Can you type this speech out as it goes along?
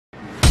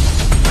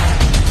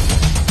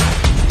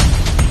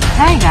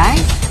Hi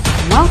guys,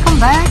 welcome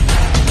back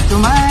to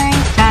my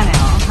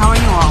channel. How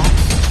are you all?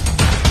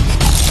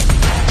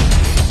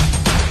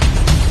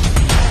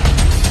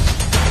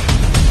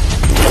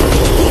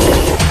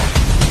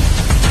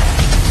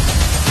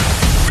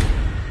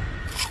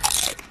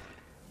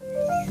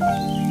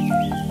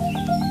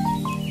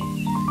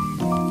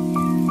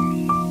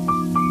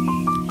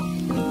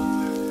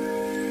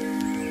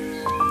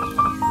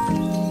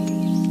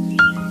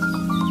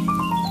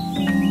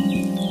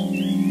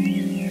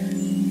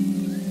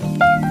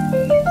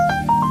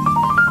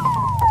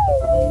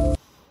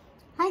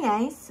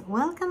 Guys,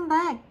 welcome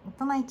back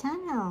to my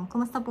channel.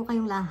 Kumusta po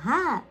kayong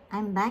lahat?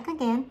 I'm back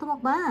again to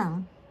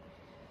mukbang.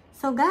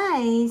 So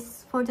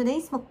guys, for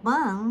today's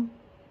mukbang,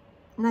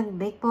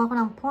 nag-bake po ako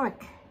ng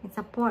pork. It's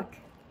a pork.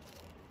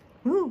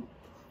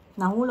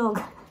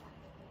 Nahulog.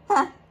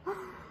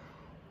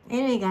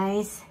 Anyway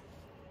guys,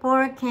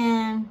 pork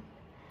and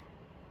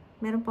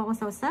meron po akong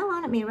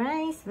sausawan, may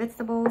rice,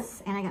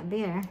 vegetables, and I got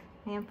beer.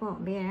 Ayan po,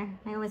 beer.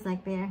 I always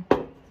like beer.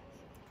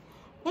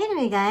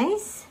 Anyway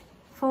guys,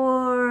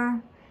 for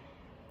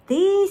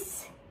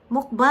this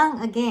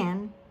mukbang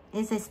again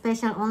is a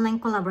special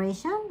online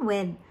collaboration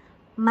with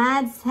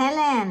Mads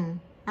Helen,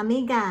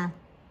 amiga.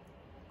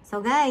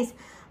 So guys,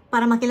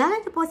 para makilala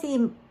niyo po si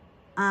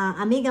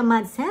amiga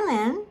Mads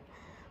Helen,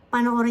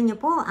 panoorin niyo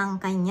po ang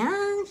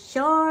kanyang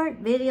short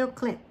video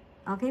clip.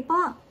 Okay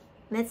po?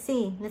 Let's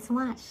see. Let's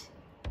watch.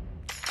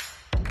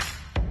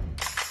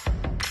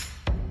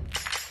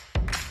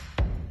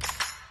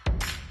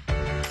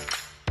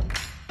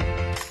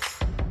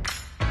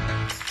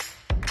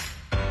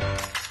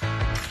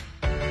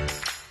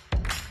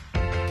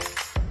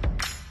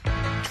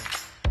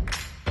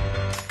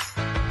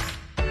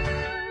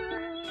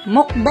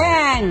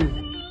 Mukbang!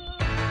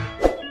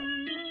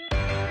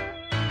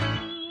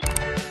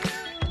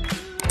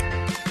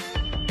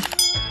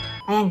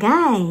 Ayan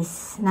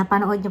guys,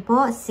 napanood nyo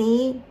po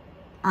si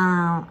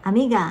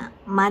amiga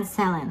Mads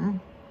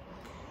Helen.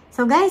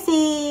 So guys, si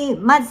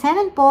Mads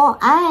Helen po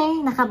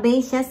ay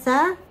nakabase siya sa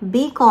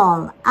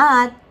Bicol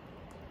at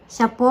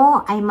siya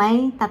po ay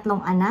may 3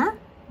 anak,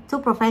 2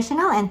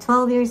 professional and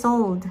 12 years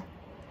old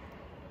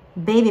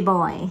baby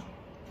boy.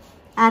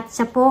 At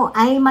siya po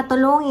ay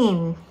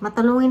matulungin.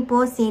 Matulungin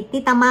po si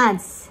Tita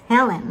Mads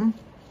Helen,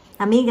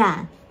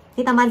 amiga.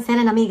 Tita Mads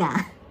Helen, amiga.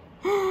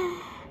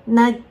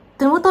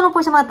 Tumutulong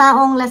po sa mga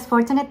taong less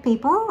fortunate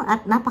people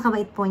at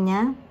napakabait po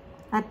niya.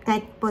 At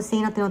kahit po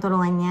sino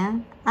tinutulungan niya.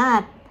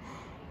 At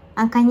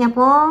ang kanya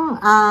pong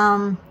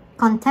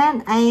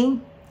content ay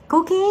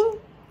cooking,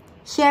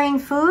 sharing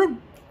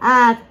food,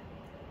 at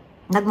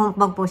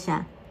nagmumukbang po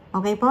siya.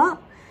 Okay po?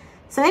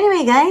 So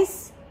anyway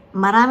guys,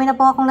 marami na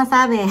po akong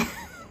nasabi.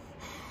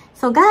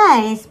 So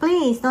guys,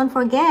 please don't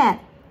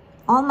forget,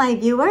 all my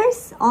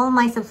viewers, all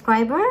my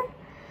subscriber,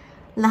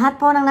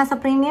 lahat po ng nasa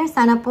premiere,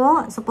 sana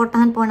po,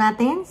 suportahan po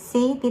natin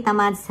si Tita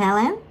Mads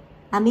Helen,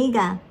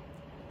 amiga.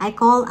 I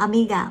call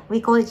amiga. We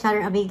call each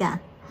other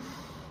amiga.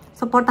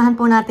 Suportahan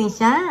po natin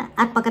siya.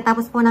 At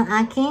pagkatapos po ng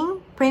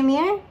aking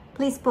premiere,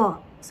 please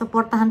po,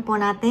 suportahan po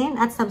natin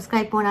at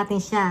subscribe po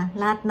natin siya.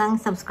 Lahat ng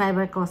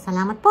subscriber ko.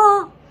 Salamat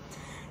po.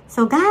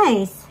 So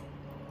guys,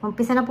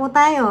 umpisa na po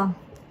tayo.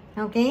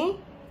 Okay?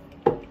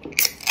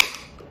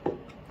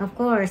 Of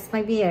course,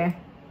 my beer.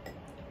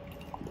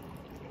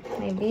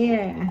 My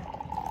beer.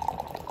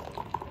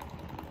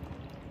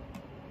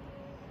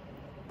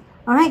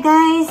 Alright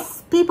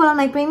guys, people on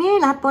my premiere,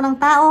 lahat po ng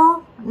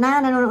tao na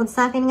nanonood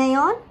sa akin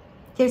ngayon.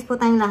 Cheers po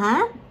tayong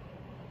lahat.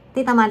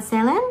 Tita Mads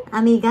Helen,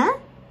 amiga,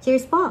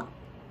 cheers po.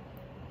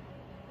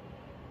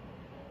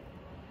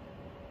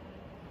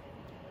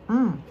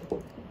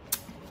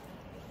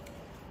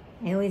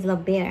 I always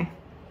love beer.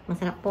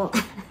 Masarap po.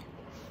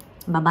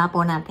 Baba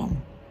po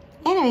natin.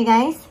 Anyway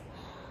guys,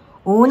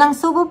 unang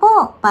subo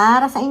po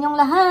para sa inyong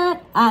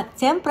lahat. At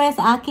siyempre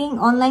sa aking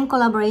online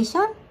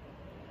collaboration,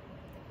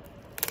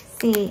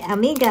 si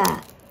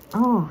amiga.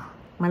 Oh,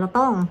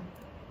 malutong.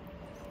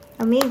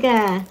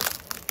 Amiga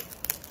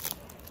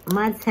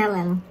Mads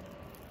Helen.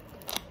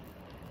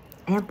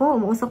 Ayan po,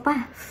 umuusok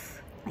pa.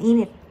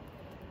 Mainit.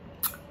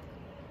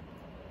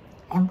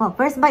 Ayan po,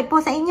 first bite po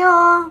sa inyo.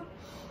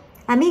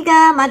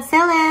 Amiga Mads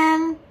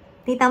Helen,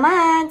 Tita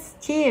Mads,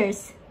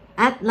 cheers.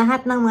 At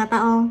lahat ng mga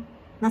taong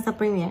nasa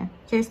premiere.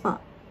 Cheers po.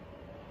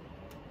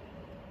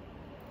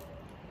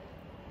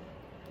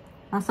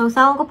 Ang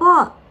sausawan ko po,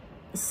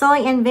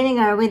 soy and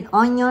vinegar with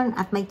onion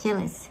at may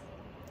chilies.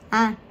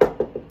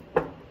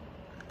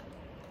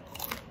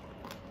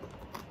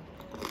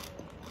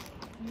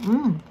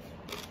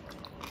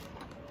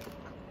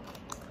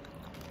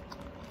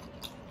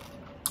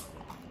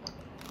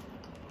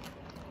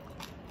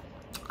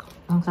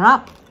 Ang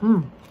sarap.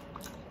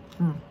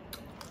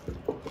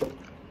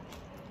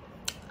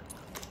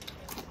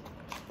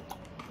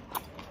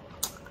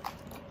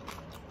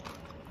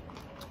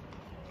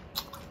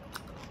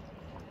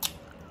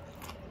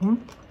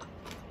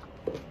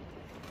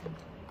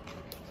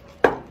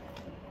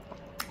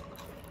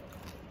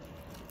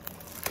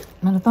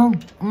 Malutong.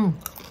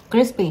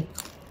 Crispy.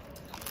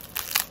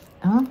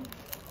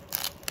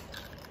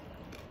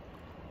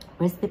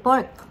 crispy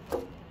pork.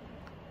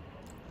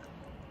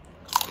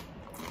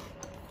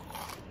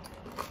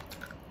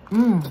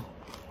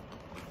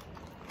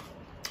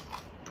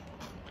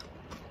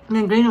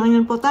 May green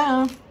onion po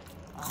tayo.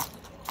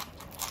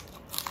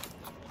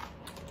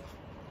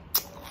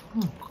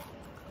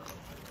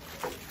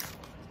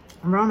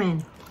 Ramen.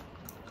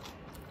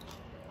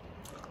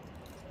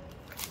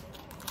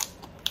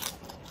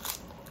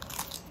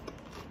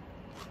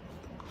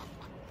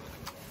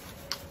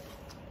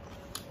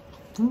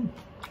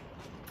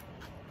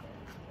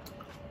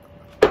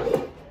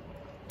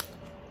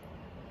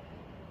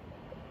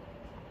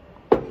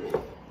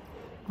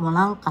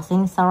 Walang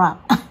kasing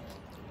sarap.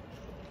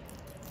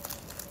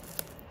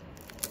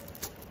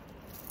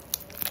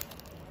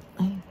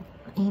 Ay,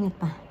 init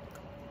pa.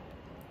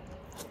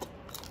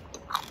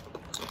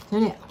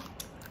 Sige.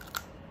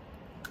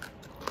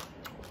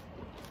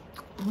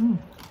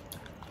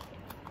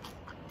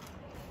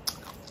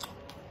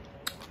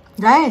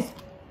 Guys,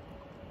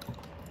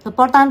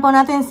 supportahan po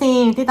natin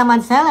si Tita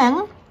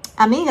Madcellen,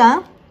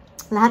 amiga,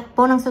 lahat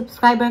po ng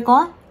subscriber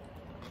ko.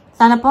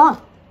 Sana po,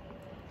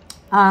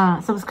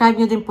 subscribe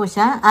nyo din po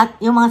siya. At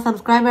yung mga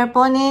subscriber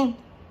po ni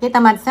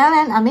Tita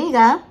Madcellen,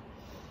 amiga,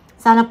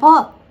 sana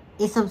po,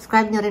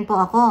 i-subscribe nyo rin po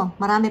ako.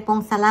 Marami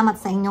pong salamat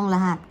sa inyong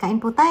lahat.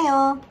 Kain po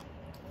tayo.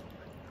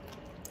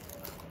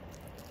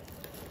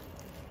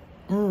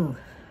 Ooh,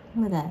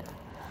 look at that.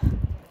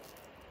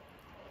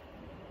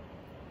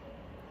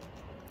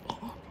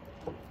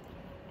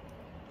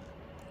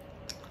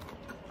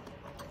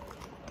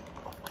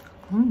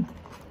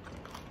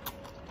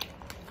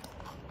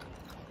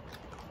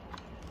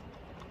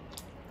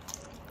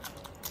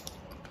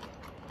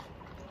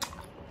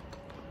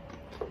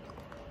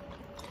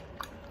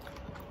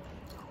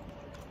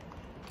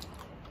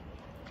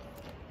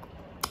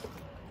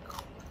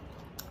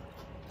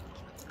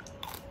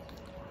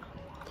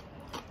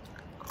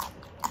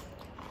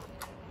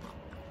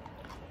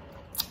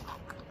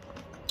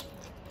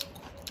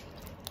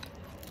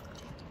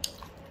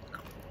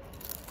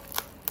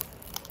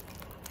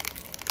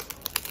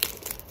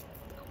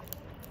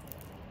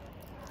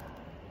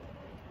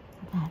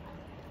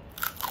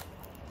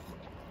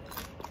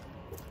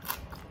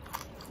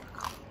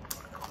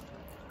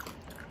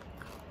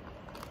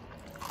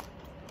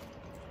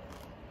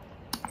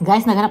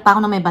 Guys, naghanap pa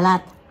ako ng may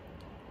balat.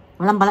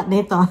 Walang balat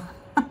dito.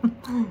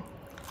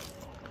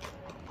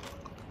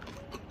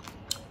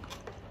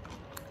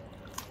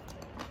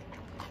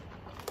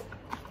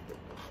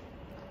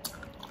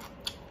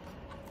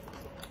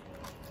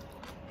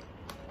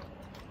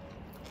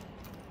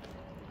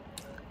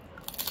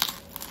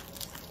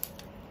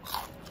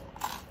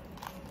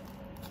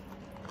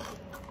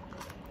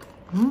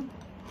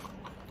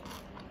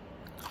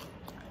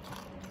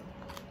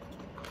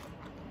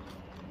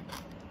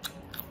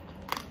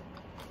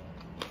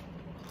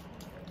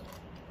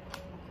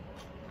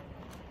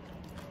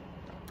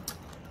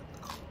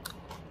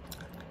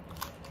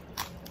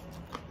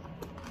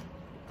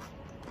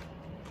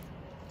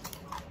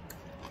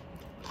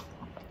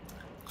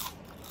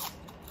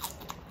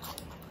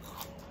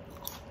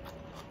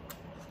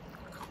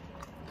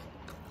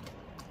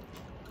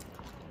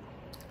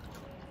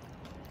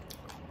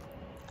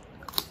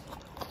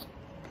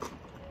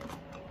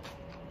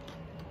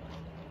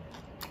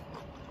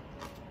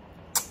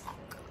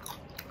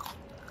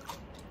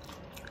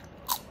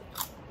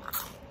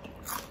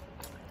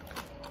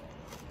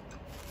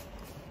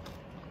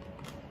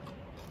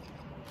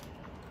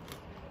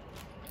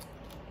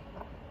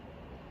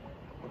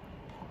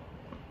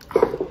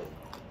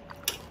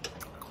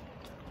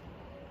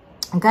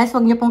 Guys,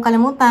 huwag niyo pong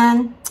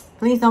kalimutan.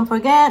 Please don't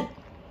forget.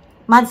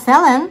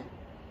 Madcellen,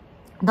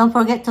 don't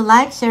forget to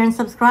like, share, and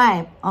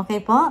subscribe. Okay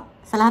po?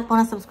 Sa lahat po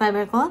ng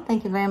subscriber ko,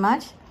 thank you very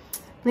much.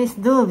 Please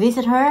do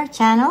visit her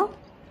channel.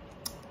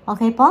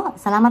 Okay po?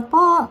 Salamat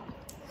po.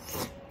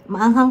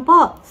 Maanghang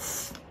po.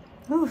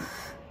 Oof.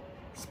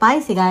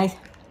 Spicy, guys.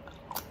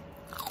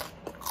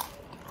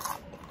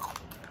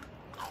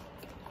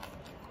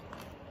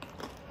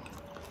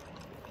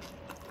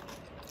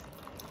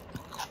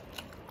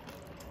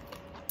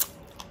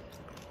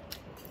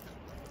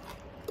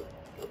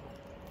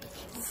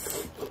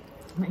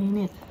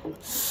 Mainit.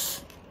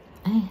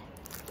 Ay.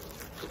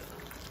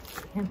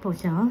 Yan po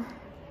siya, oh.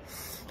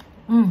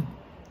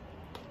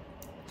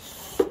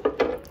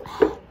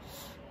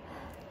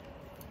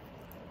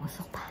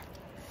 Usok pa.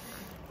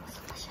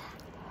 Usok pa siya.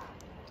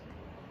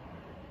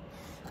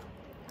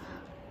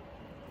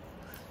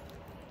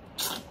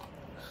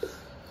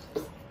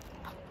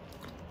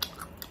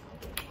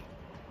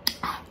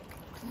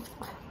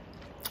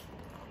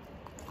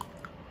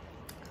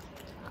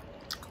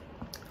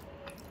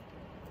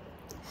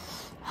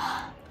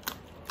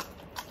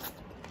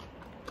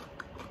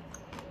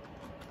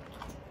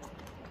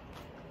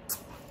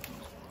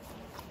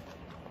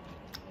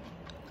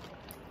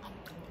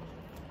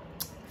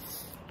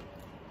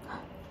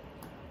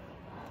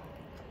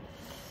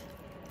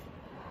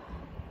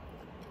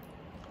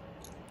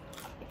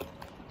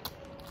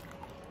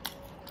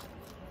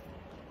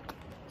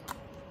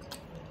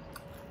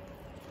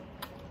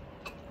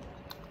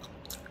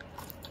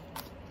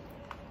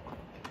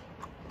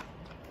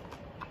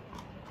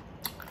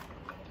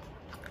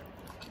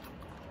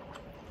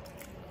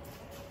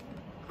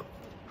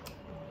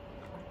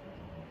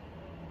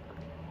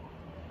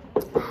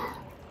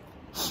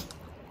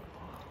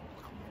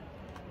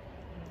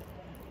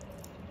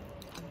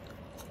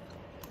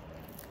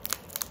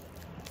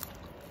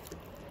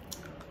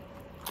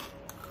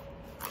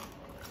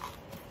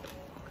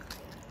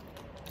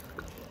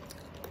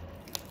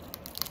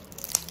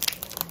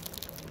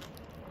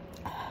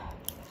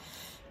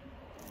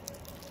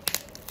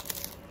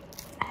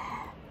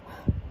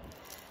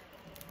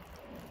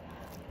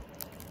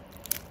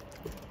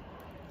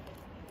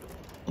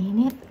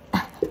 Init.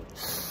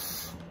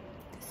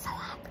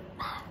 Sarap.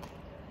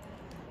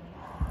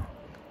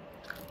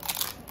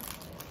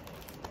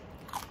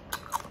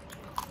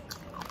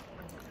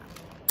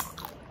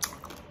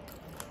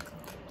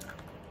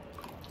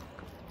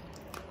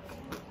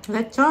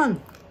 Lechon.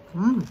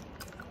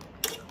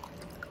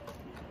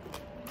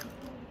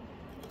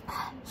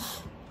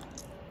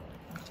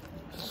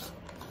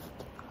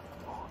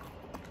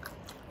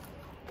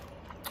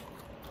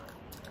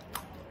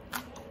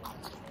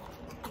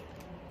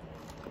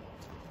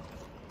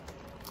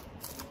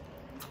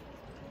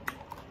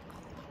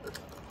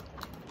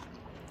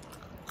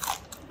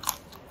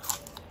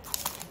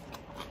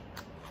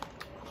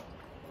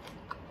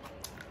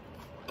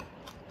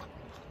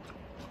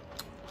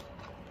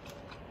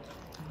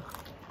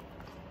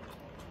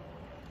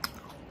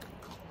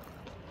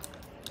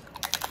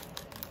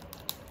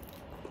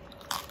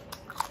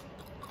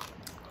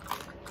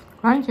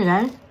 Crunchy,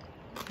 guys.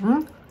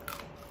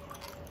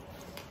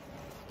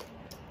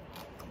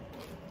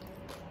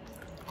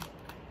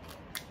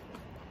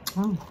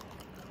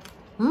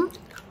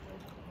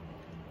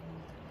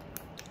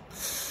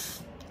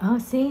 Oh,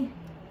 see?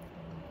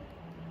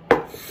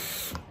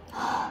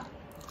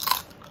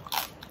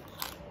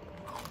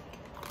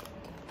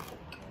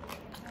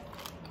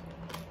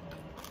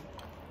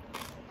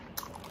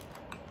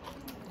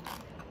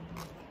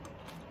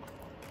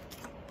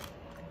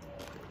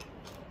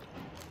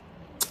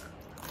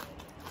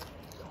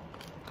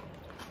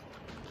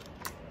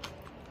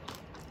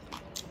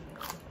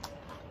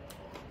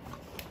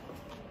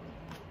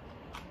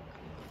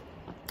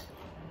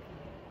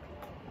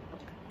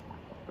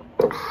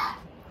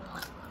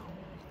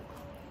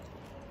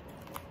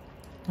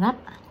 Sarap.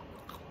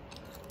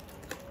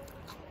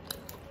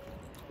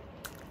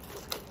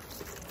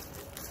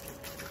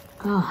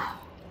 Oh.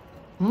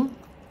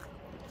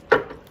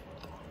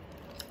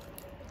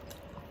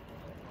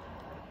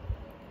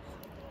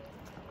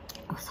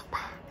 Usap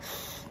pa.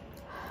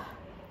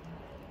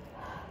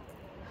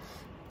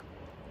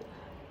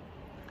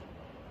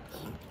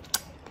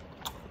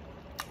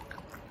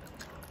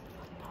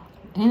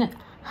 Enak.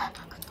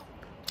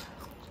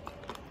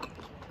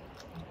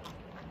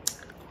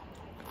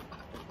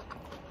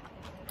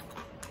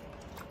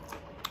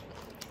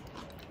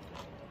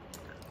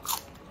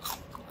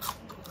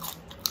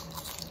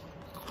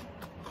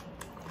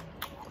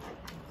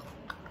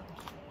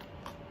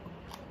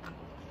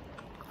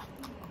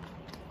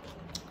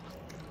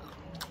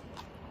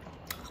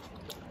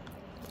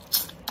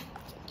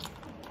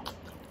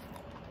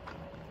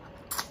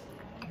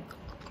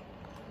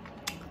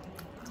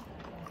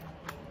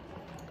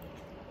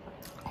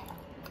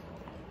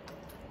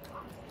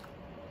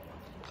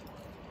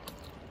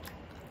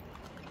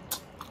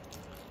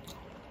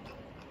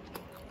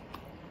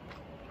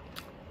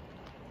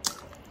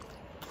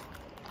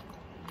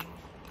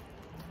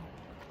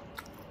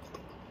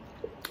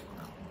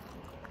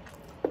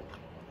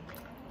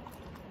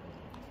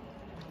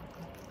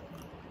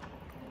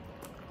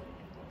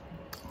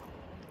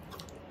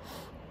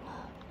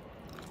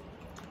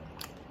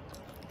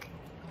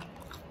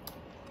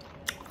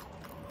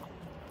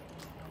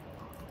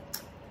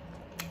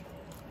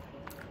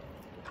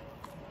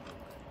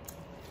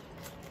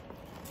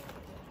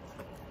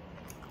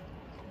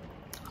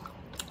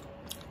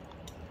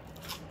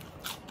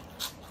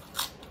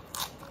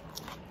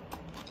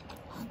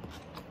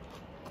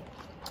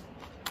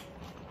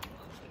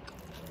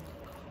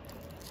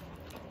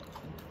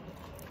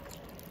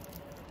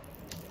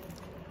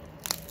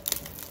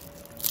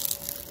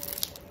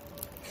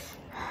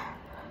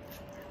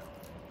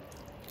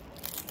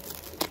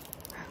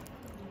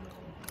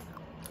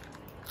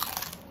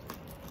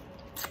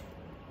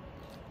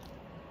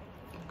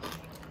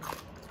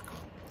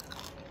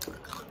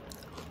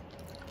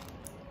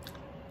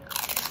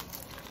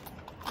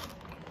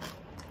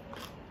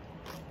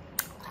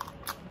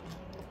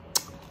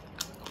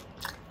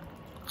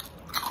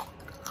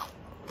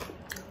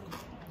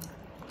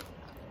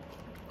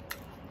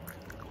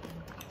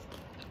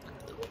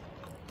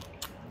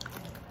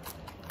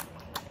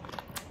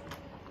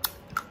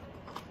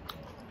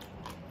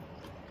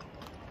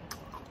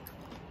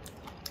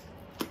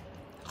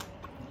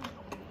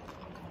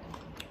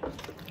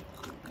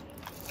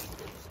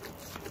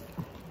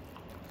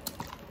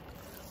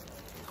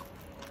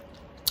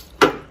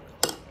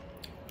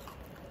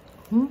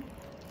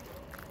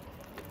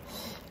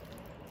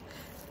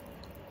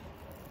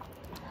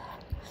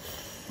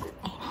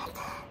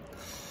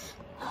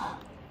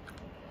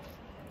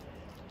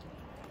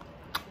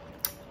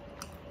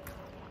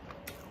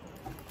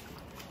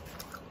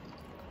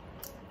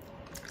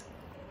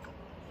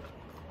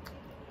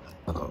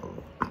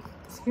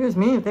 Excuse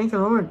me. Thank you,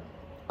 Lord.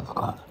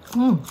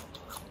 Mm.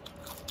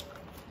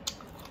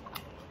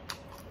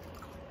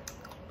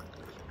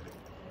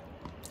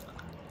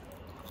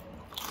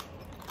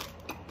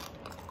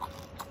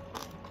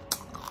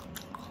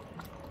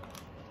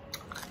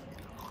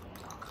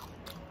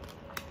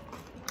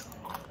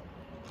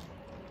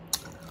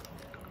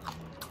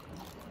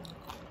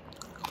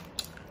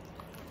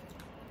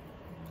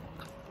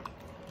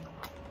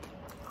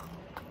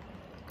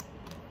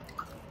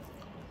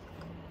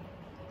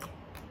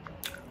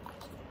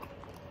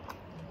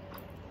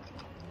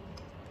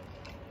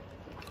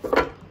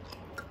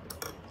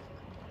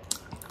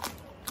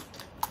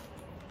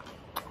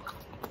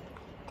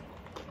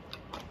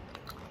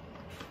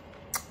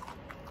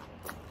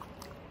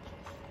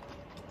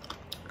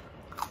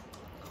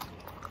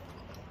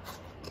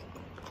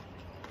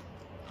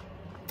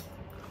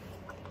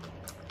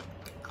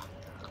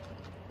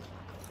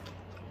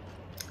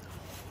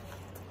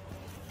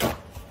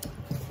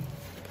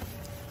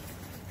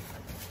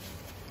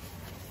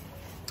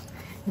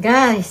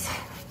 Guys,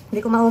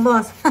 hindi ko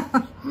maubos.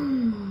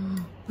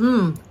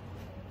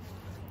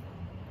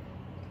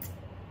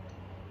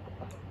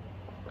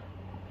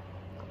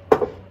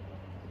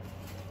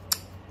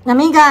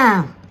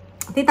 Amiga,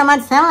 Tita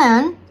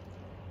Madcellen,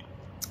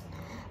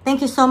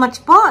 thank you so much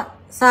po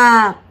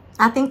sa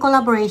ating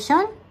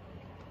collaboration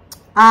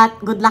at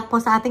good luck po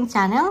sa ating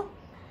channel.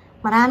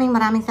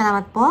 Maraming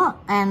salamat po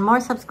and more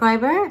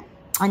subscriber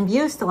and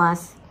views to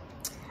us.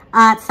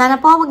 At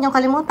sana po huwag niyong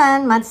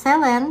kalimutan,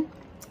 Madcellen,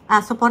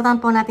 supportan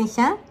po natin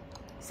siya.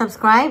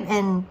 Subscribe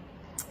and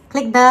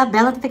click the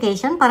bell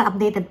notification para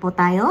updated po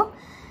tayo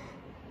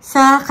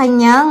sa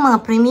kanyang mga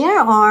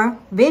premiere or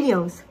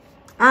videos.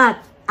 At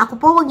ako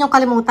po, huwag niyong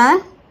kalimutan,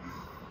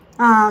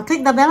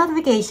 click the bell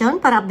notification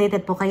para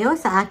updated po kayo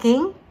sa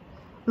aking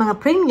mga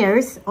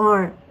premieres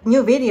or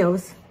new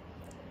videos.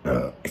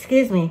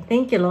 Excuse me.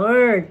 Thank you,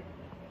 Lord.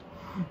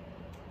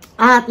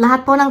 At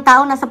lahat po ng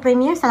tao nasa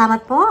premiere,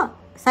 salamat po.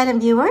 Silent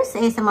viewers,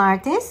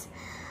 ASMR artists.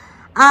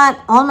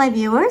 At all my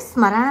viewers,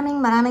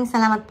 maraming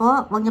salamat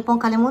po. Huwag niyo pong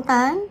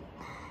kalimutan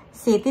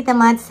si Tita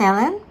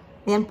Madcellen.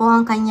 Yan po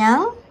ang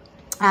kanyang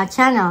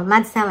channel,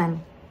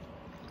 Madcellen.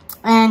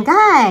 And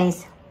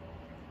guys,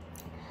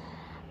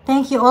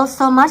 thank you all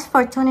so much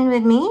for tuning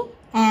with me.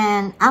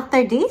 And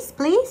after this,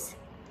 please,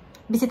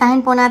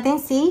 bisitahin po natin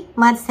si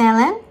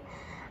Madcellen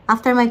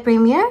after my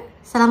premiere.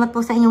 Salamat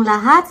po sa inyong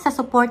lahat sa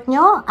support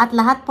nyo at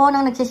lahat po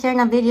ng nagsishare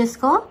ng videos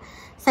ko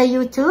sa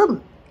YouTube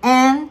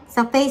and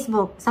sa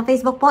Facebook. Sa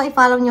Facebook po,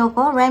 i-follow nyo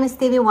ko, Remis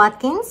TV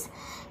Watkins.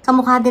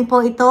 Kamukha din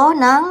po ito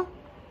ng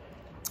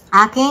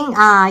aking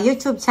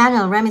YouTube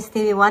channel, Remis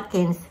TV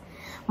Watkins.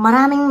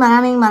 Maraming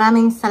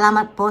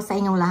salamat po sa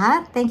inyong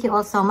lahat. Thank you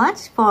all so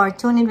much for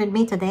tuning with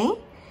me today.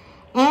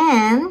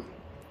 And,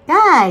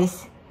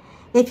 guys,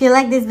 if you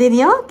like this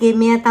video, give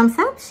me a thumbs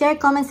up, share,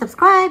 comment,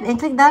 subscribe, and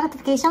click the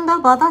notification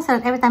bell button so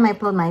that every time I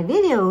upload my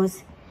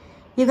videos,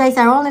 you guys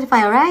are all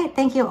notified, alright?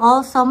 Thank you all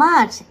so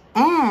much.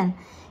 And,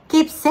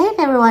 keep safe,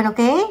 everyone,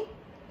 okay?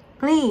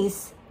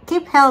 Please,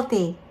 keep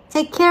healthy.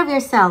 Take care of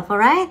yourself,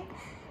 alright?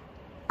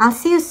 I'll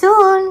see you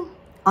soon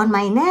on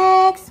my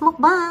next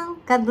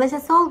mukbang. God bless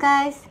us all,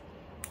 guys.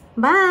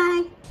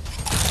 Bye!